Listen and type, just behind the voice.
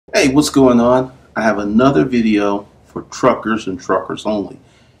Hey, what's going on? I have another video for truckers and truckers only.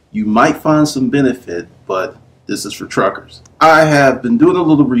 You might find some benefit, but this is for truckers. I have been doing a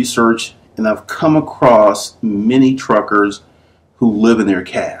little research and I've come across many truckers who live in their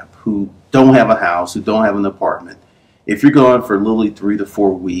cab, who don't have a house, who don't have an apartment. If you're going for literally 3 to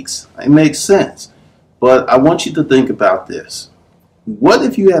 4 weeks, it makes sense. But I want you to think about this. What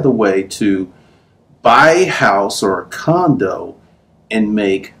if you had a way to buy a house or a condo and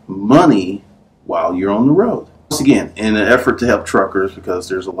make money while you're on the road? Once again, in an effort to help truckers, because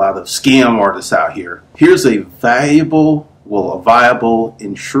there's a lot of scam artists out here, here's a viable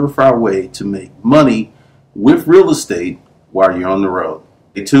and surefire way to make money with real estate while you're on the road.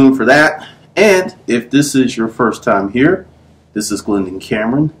 Stay tuned for that. And if this is your first time here, this is Glendon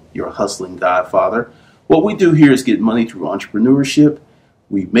Cameron, your hustling godfather. What we do here is get money through entrepreneurship.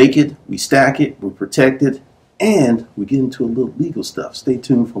 We make it, we stack it, we protect it, and we get into a little legal stuff. Stay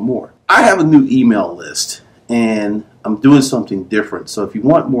tuned for more. I have a new email list and I'm doing something different. So if you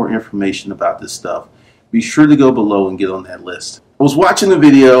want more information about this stuff, be sure to go below and get on that list. I was watching a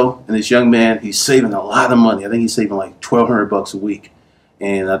video and this young man, he's saving a lot of money. I think he's saving like $1,200 a week.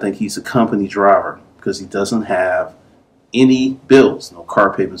 And I think he's a company driver because he doesn't have any bills, no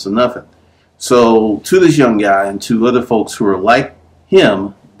car payments or nothing. So to this young guy and to other folks who are like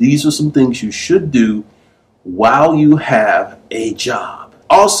him, these are some things you should do while you have a job.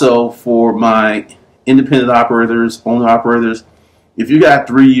 Also, for my independent operators, owner operators, if you got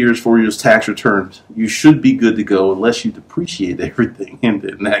 3 years, 4 years tax returns, you should be good to go unless you depreciate everything, and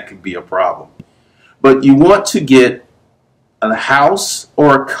then that could be a problem. But you want to get a house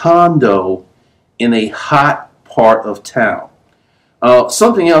or a condo in a hot part of town.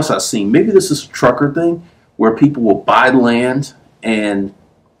 Something else I've seen, maybe this is a trucker thing, where people will buy land and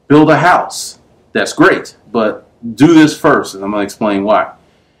build a house. That's great, but do this first, and I'm going to explain why.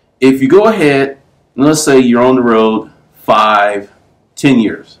 If you go ahead, and let's say you're on the road 5, 10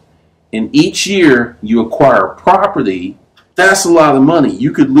 years, and each year you acquire property, that's a lot of money.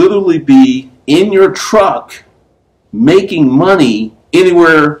 You could literally be in your truck making money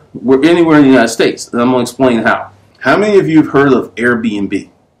anywhere in the United States, and I'm going to explain how. How many of you have heard of Airbnb?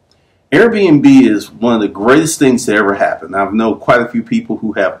 Airbnb is one of the greatest things to ever happen. I know quite a few people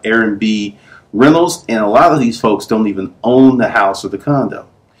who have Airbnb rentals, and a lot of these folks don't even own the house or the condo.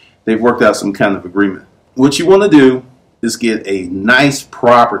 They've worked out some kind of agreement. What you want to do is get a nice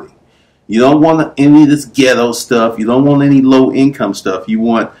property. You don't want any of this ghetto stuff. You don't want any low income stuff. You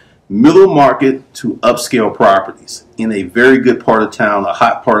want middle market to upscale properties in a very good part of town, a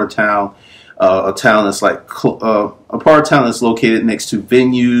hot part of town, a town that's like a part of town that's located next to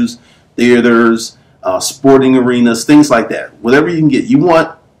venues, theaters, sporting arenas, things like that. Whatever you can get. You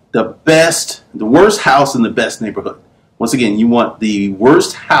want the worst house in the best neighborhood. Once again, you want the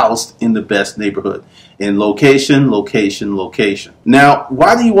worst house in the best neighborhood. In location, location, location. Now,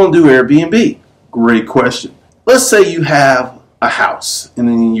 why do you want to do Airbnb? Great question. Let's say you have a house and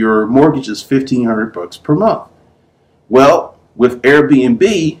then your mortgage is $1,500 per month. Well, with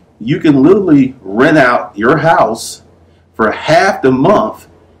Airbnb, you can literally rent out your house for half the month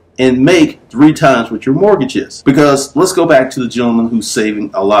and make 3 times what your mortgage is. Because let's go back to the gentleman who's saving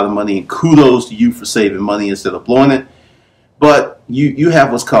a lot of money, and kudos to you for saving money instead of blowing it. But you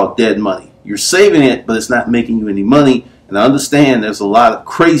have what's called dead money. You're saving it, but it's not making you any money. And I understand there's a lot of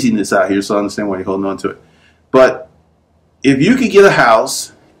craziness out here, so I understand why you're holding on to it. But if you could get a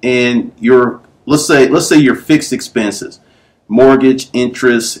house and let's say your fixed expenses, mortgage,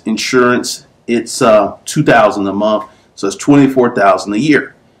 interest, insurance, it's $2,000 a month, so it's $24,000 a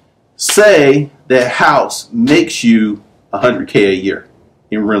year. Say that house makes you $100K a year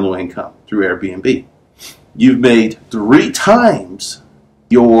in rental income through Airbnb. You've made 3 times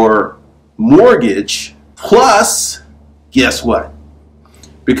your mortgage, plus, guess what?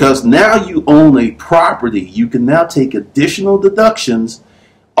 Because now you own a property, you can now take additional deductions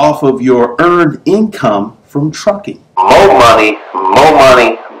off of your earned income from trucking. More money, more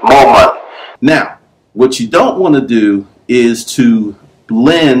money, more money. Now, what you don't want to do is to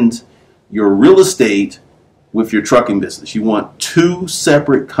blend your real estate with your trucking business. You want 2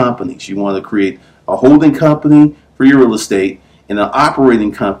 separate companies. You want to create a holding company for your real estate and an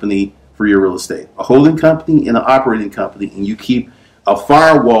operating company for your real estate. A holding company and an operating company, and you keep a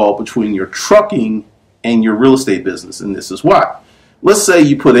firewall between your trucking and your real estate business, and this is why. Let's say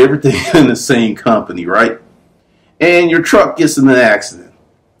you put everything in the same company, right? And your truck gets in an accident.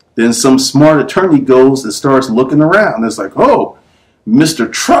 Then some smart attorney goes and starts looking around. It's like, oh,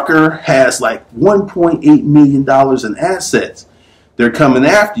 Mr. Trucker has like $1.8 million in assets. They're coming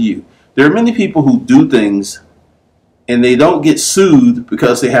after you. There are many people who do things and they don't get sued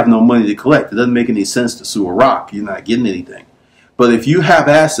because they have no money to collect. It doesn't make any sense to sue a rock. You're not getting anything. But if you have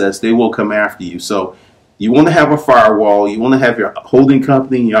assets, they will come after you. So you want to have a firewall. You want to have your holding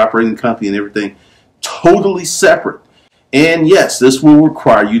company, your operating company, and everything totally separate. And yes, this will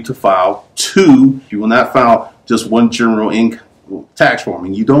require you to file two. You will not file just one general income tax form,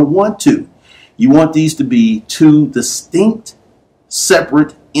 and you don't want to. You want these to be two distinct,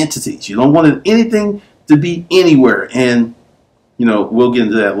 separate entities. You don't want anything to be anywhere, and we'll get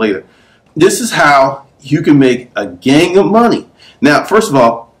into that later. This is how you can make a gang of money. Now, first of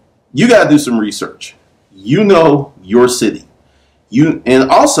all, you got to do some research. You know your city. And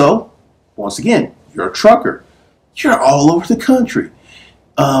also, once again, you're a trucker. You're all over the country.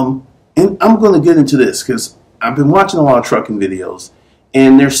 And I'm going to get into this because I've been watching a lot of trucking videos,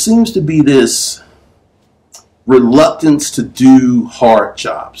 and there seems to be this reluctance to do hard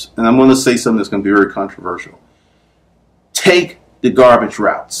jobs. And I'm going to say something that's going to be very controversial. Take the garbage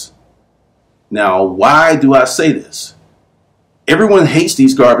routes. Now, why do I say this? Everyone hates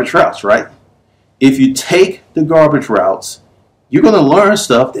these garbage routes, right? If you take the garbage routes, you're going to learn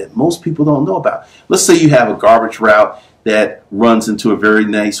stuff that most people don't know about. Let's say you have a garbage route that runs into a very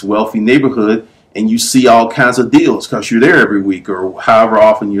nice, wealthy neighborhood, and you see all kinds of deals because you're there every week or however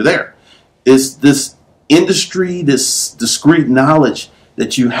often you're there. It's this industry, this discrete knowledge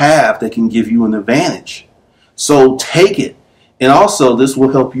that you have that can give you an advantage. So take it. And also, this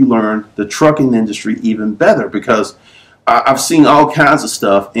will help you learn the trucking industry even better, because I've seen all kinds of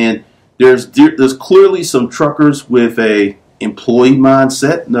stuff, and there's clearly some truckers with a employee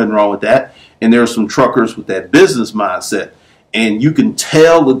mindset, nothing wrong with that, and there are some truckers with that business mindset, and you can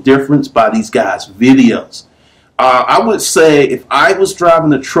tell the difference by these guys' videos. I would say if I was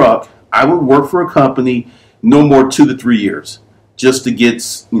driving a truck, I would work for a company no more 2 to 3 years, just to get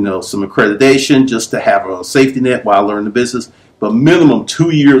some accreditation, just to have a safety net while I learn the business. But minimum 2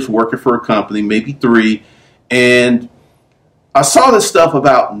 years working for a company, maybe 3. And I saw this stuff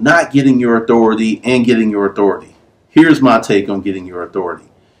about not getting your authority and getting your authority. Here's my take on getting your authority.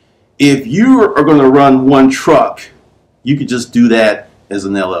 If you are going to run one truck, you could just do that as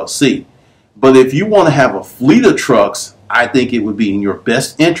an LLC. But if you want to have a fleet of trucks, I think it would be in your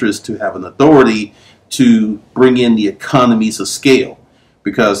best interest to have an authority to bring in the economies of scale.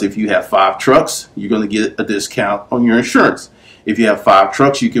 Because if you have 5 trucks, you're going to get a discount on your insurance. If you have 5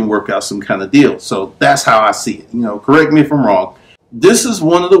 trucks, you can work out some kind of deal. So that's how I see it. Correct me if I'm wrong. This is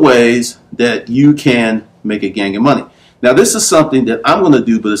one of the ways that you can make a gang of money. Now, this is something that I'm going to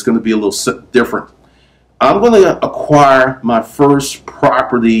do, but it's going to be a little different. I'm going to acquire my first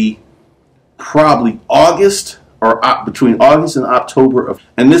property probably August, or between August and October.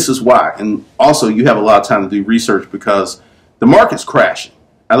 And this is why. And also, you have a lot of time to do research because the market's crashing.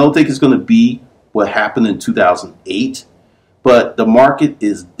 I don't think it's going to be what happened in 2008. But the market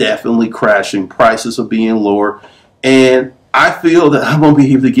is definitely crashing. Prices are being lower. And I feel that I'm going to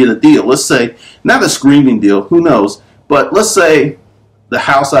be able to get a deal. Let's say, not a screaming deal, who knows. But let's say the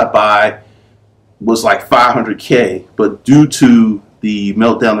house I buy was like $500K. But due to the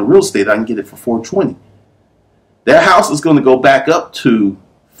meltdown in real estate, I can get it for $420. That house is going to go back up to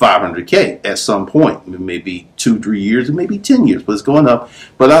 $500K at some point. It may be 2-3 years. It may be 10 years. But it's going up.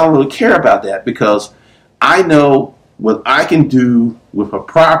 But I don't really care about that because I know what I can do with a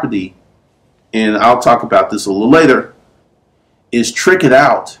property, and I'll talk about this a little later, is trick it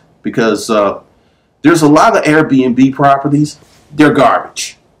out, because there's a lot of Airbnb properties. They're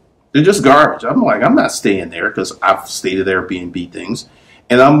garbage. They're just garbage. I'm not staying there because I've stayed at Airbnb things,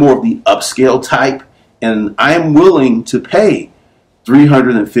 and I'm more of the upscale type, and I am willing to pay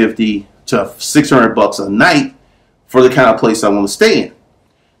 $350 to $600 a night for the kind of place I want to stay in.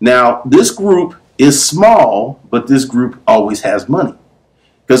 Now, this group is small, but this group always has money.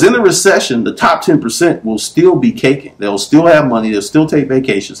 Because in the recession, the top 10% will still be caking. They'll still have money. They'll still take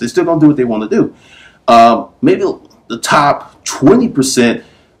vacations. They're still going to do what they want to do. Maybe the top 20%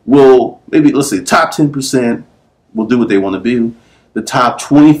 will, let's say top 10% will do what they want to do. The top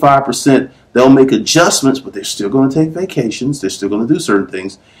 25%, they'll make adjustments, but they're still going to take vacations. They're still going to do certain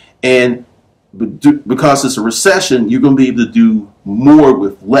things. And because it's a recession, you're going to be able to do more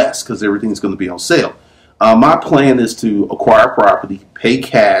with less because everything's going to be on sale. My plan is to acquire property, pay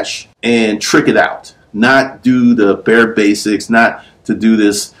cash, and trick it out. Not do the bare basics, not to do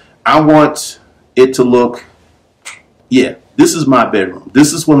this. I want it to look, yeah, this is my bedroom.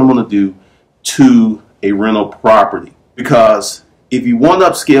 This is what I'm going to do to a rental property. Because if you want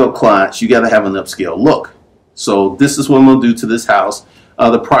upscale clients, you got to have an upscale look. So this is what I'm going to do to this house.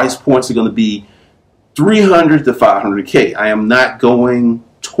 The price points are going to be $300 to $500K. I am not going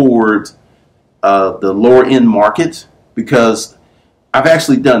toward the lower end market. because I've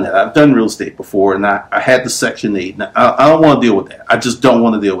actually done that. I've done real estate before, and I had the Section 8. And I don't want to deal with that. I just don't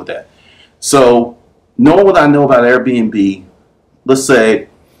want to deal with that. So knowing what I know about Airbnb, let's say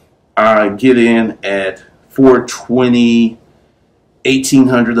I get in at $420,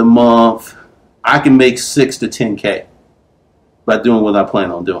 $1,800 a month. I can make $6 to $10K by doing what I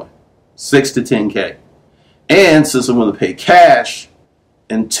plan on doing. $6 to $10K. And since I'm going to pay cash,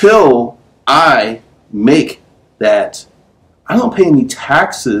 until I make that, I don't pay any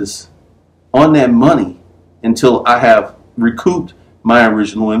taxes on that money until I have recouped my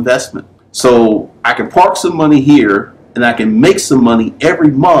original investment. So I can park some money here and I can make some money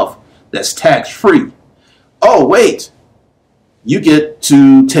every month that's tax-free. Oh, wait, you get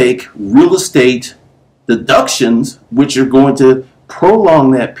to take real estate deductions, which are going to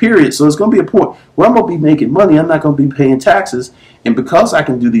prolong that period. So it's going to be a point where I'm going to be making money. I'm not going to be paying taxes. And because I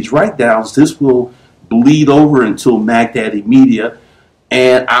can do these write-downs, this will bleed over into MacDaddy Media,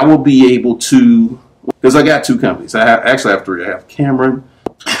 and I will be able to, because I got two companies. Actually I have three. I have Cameron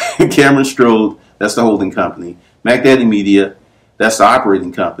Strode, that's the holding company. MacDaddy Media, that's the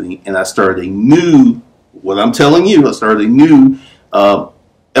operating company. And I started a new, what I'm telling you, I started a new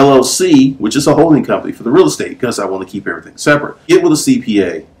LLC, which is a holding company for the real estate, because I want to keep everything separate. Get with a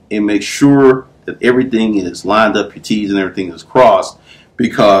CPA and make sure that everything is lined up, your T's and everything is crossed,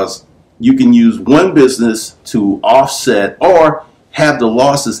 because you can use one business to offset or have the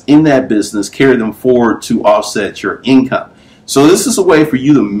losses in that business, carry them forward to offset your income. So this is a way for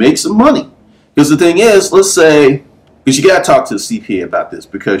you to make some money. Because the thing is, let's say, because you got to talk to the CPA about this,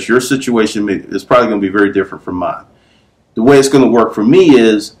 because your situation is probably going to be very different from mine. The way it's going to work for me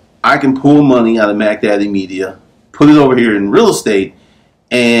is I can pull money out of MacDaddy Media, put it over here in real estate,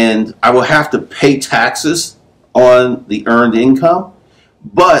 and I will have to pay taxes on the earned income,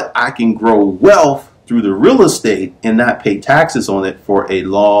 but I can grow wealth through the real estate and not pay taxes on it for a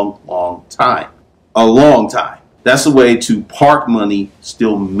long, long time. A long time. That's a way to park money,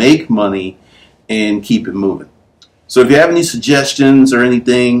 still make money, and keep it moving. So if you have any suggestions or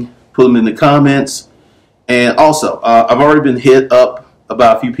anything, put them in the comments. And also, I've already been hit up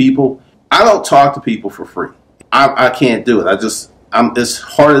about a few people. I don't talk to people for free. I can't do it. It's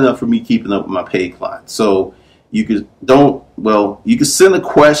hard enough for me keeping up with my paid clients. So you could you can send a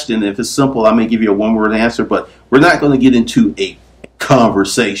question. If it's simple, I may give you a one-word answer, but we're not going to get into a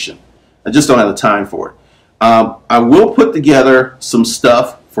conversation. I just don't have the time for it. I will put together some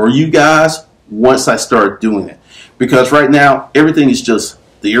stuff for you guys once I start doing it, because right now everything is just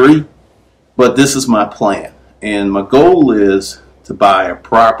theory, but this is my plan. And my goal is to buy a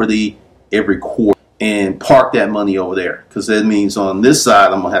property every quarter and park that money over there, because that means on this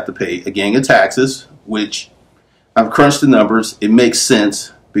side I'm going to have to pay a gang of taxes, which I've crunched the numbers. It makes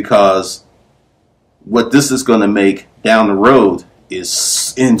sense, because what this is going to make down the road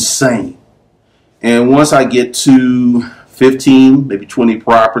is insane. And once I get to 15, maybe 20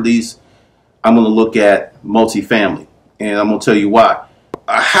 properties, I'm going to look at multifamily. And I'm going to tell you why.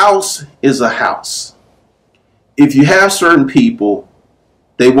 A house is a house. If you have certain people,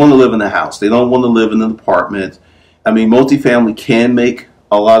 they want to live in a house. They don't want to live in an apartment. I mean, multifamily can make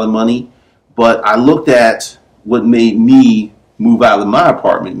a lot of money, but I looked at what made me move out of my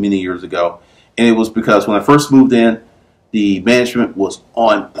apartment many years ago. And it was because when I first moved in, the management was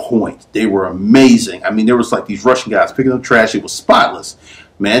on point. They were amazing. I mean, there was like these Russian guys picking up trash. It was spotless.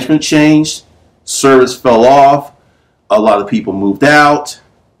 Management changed. Service fell off. A lot of people moved out.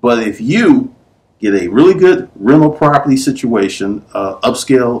 But if you get a really good rental property situation,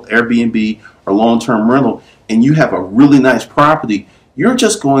 upscale, Airbnb, or long-term rental, and you have a really nice property, you're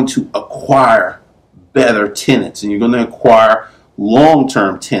just going to acquire better tenants, and you're going to acquire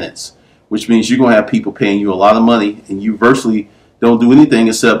long-term tenants, which means you're going to have people paying you a lot of money, and you virtually don't do anything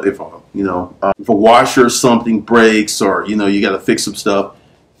except if if a washer or something breaks, or you got to fix some stuff.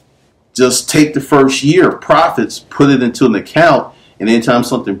 Just take the first year of profits, put it into an account, and anytime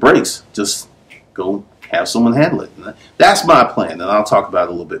something breaks, just go have someone handle it. And that's my plan, and I'll talk about it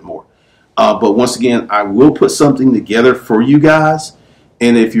a little bit more. But once again, I will put something together for you guys.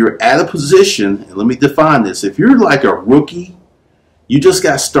 And if you're at a position, and let me define this, if you're like a rookie, you just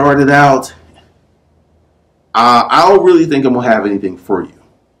got started out, I don't really think I'm going to have anything for you.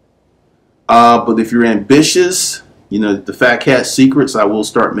 But if you're ambitious, the Fat Cat Secrets, I will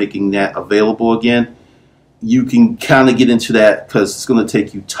start making that available again. You can kind of get into that, because it's going to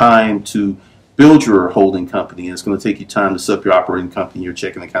take you time to build your holding company, and it's going to take you time to set up your operating company, your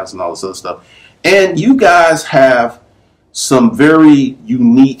checking accounts, and all this other stuff. And you guys have some very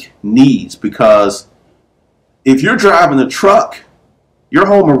unique needs, because if you're driving a truck, your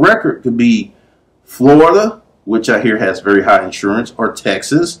home of record could be Florida, which I hear has very high insurance, or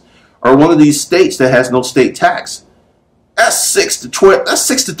Texas, or one of these states that has no state tax. That's 6 to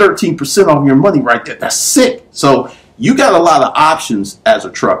 13% off your money right there. That's sick. So you got a lot of options as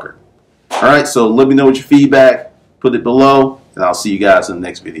a trucker. All right, so let me know what your feedback. Put it below, and I'll see you guys in the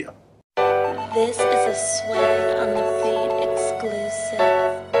next video. This is a Swag on the Beat exclusive.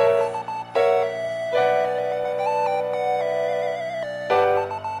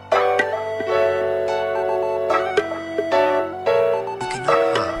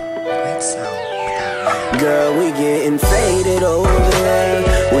 Girl, we getting faded over here.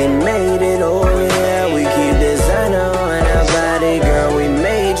 We made it over here. We keep designer on our body. Girl, we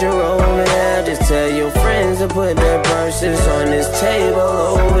major over here. Just tell your friends to put their purses on this table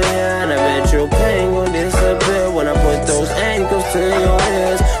over here. And I bet your pain gon' disappear when I put those ankles to your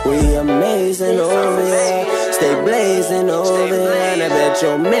ears. We amazing over here. Stay blazing over here. And I bet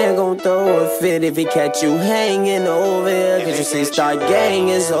your man gon' throw a fit if he catch you hanging over here. Cause you see Star Gang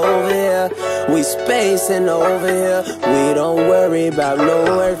is over here. We spacing over here. We don't worry about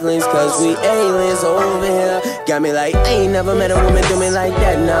no earthlings, cause we aliens over here. Got me like, ain't never met a woman do me like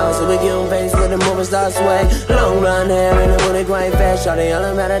that now. So we get on face with the moving star swag. Long blonde hair and a booty quite fast. Shawty all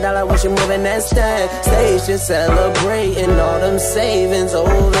about $1 when she moving that stack. Station celebrating all them savings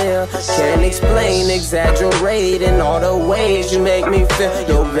over here. Can't explain, exaggerating all the ways you make me feel.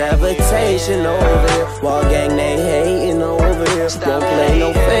 Your gravitation over here. Wall gang, they hating over here. Won't play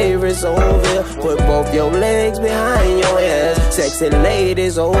no favorites over here. Put both your legs behind your ears. Sexy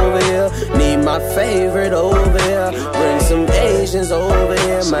ladies over here. Need my favorite over here. Bring some Asians over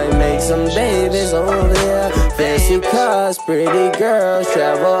here. Might make some babies over here. Fancy cars, pretty girls.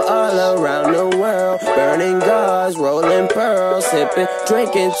 Travel all around the world. Burning gauze, rolling pearls. Sipping,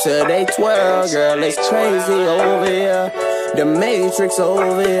 drinking till they twirl. Girl, it's crazy over here. The Matrix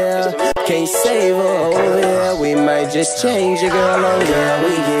over here. Can't save her over here. We might just change it, girl, over here.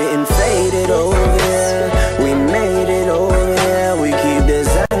 We getting faded over here. We made it over here. We keep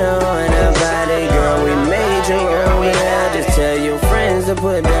designer on our body. Girl, we major over here. Just tell your friends to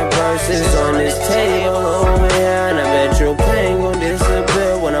put their purses on this table over here. And I bet your pain gon'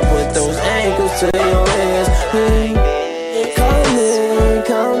 disappear when I put those ankles to your ears. Hey, call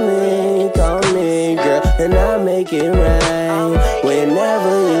me, girl, and I'll make it right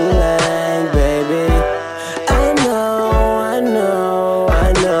whenever you like, baby. I know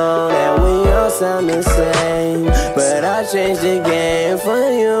that we all sound the same, but I changed the game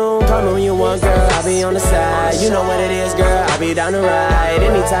for you. Call me when you want, girl, I'll be on the side. You know what it is, girl, I'll be down the ride.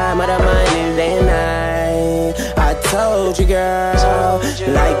 Anytime I don't mind, any day and night. I told you, girl,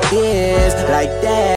 like this, like that.